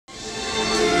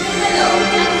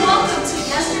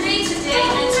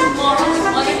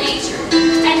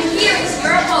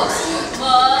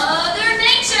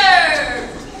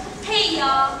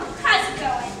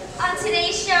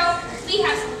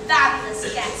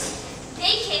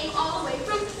They came all the way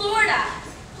from Florida.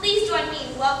 Please join me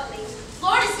in welcoming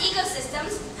Florida's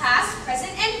ecosystems, past,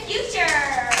 present, and future.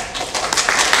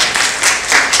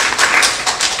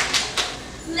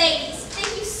 Ladies,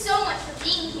 thank you so much for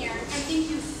being here. And thank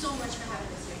you so much for having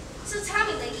us here. So tell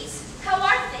me, ladies, how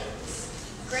are things?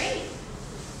 Great.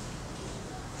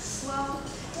 Well,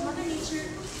 Mother Nature,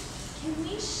 can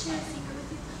we share a secret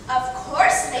with you? Of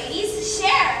course, ladies,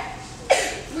 share.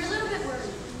 We're a little bit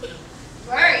worried.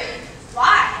 Worried?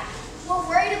 Why? We're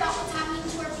worried about what's happening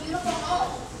to our beautiful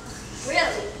home.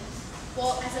 Really?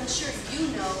 Well, as I'm sure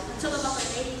you know, until about the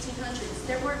late 1800s,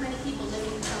 there weren't many people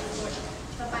living in South Florida.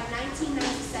 But by 1997,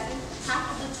 half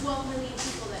of the 12 million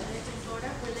people that lived in Florida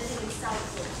were living in South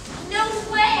Florida. No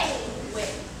way!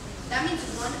 Wait, that means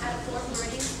 1 out of 4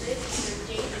 Floridians live in their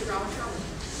day-to-day county.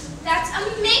 That's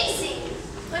amazing!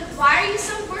 But why are you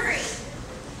so worried?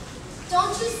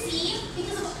 Don't you see?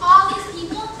 Because of all these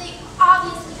people, they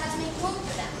obviously had to make room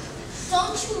for them.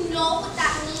 Don't you know what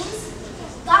that means?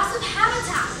 Loss of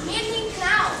habitat, man-made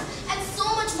canals, and so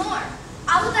much more.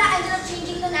 All of that ended up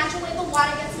changing the natural way the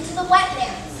water gets into the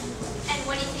wetlands. And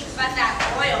what do you think about that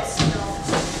oil spill?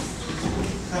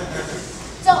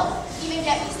 Don't even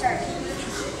get me started.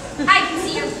 I can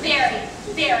see you're very,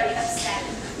 very upset.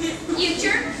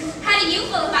 Future, how do you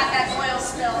feel about that oil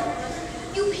spill?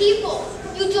 You people,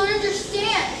 you don't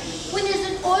understand. When there's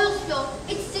an oil spill,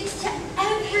 it sticks to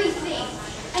everything.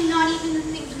 And not even the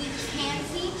things we can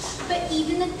see, but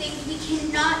even the things we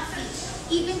cannot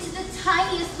see. Even to the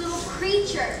tiniest little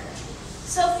creature.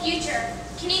 So Future,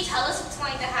 can you tell us what's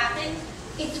going to happen?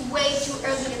 It's way too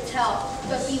early to tell,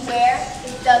 but beware,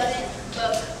 it doesn't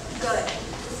look good.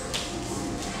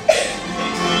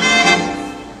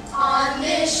 On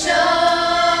this show,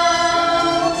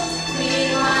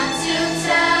 we want to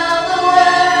tell the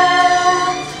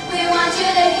world, we want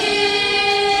you to hear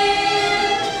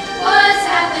what's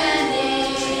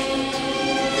happening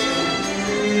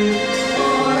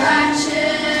for our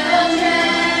children.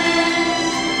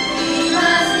 We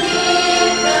must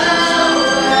keep the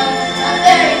world a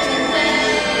very good place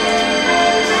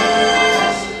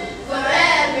for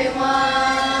everyone.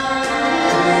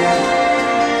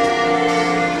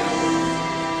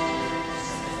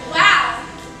 Wow,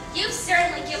 you've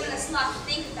certainly given us a lot to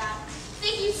think about.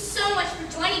 Thank you so much for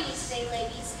joining me today,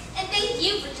 ladies. And thank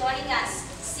you for joining us.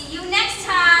 See you next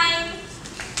time.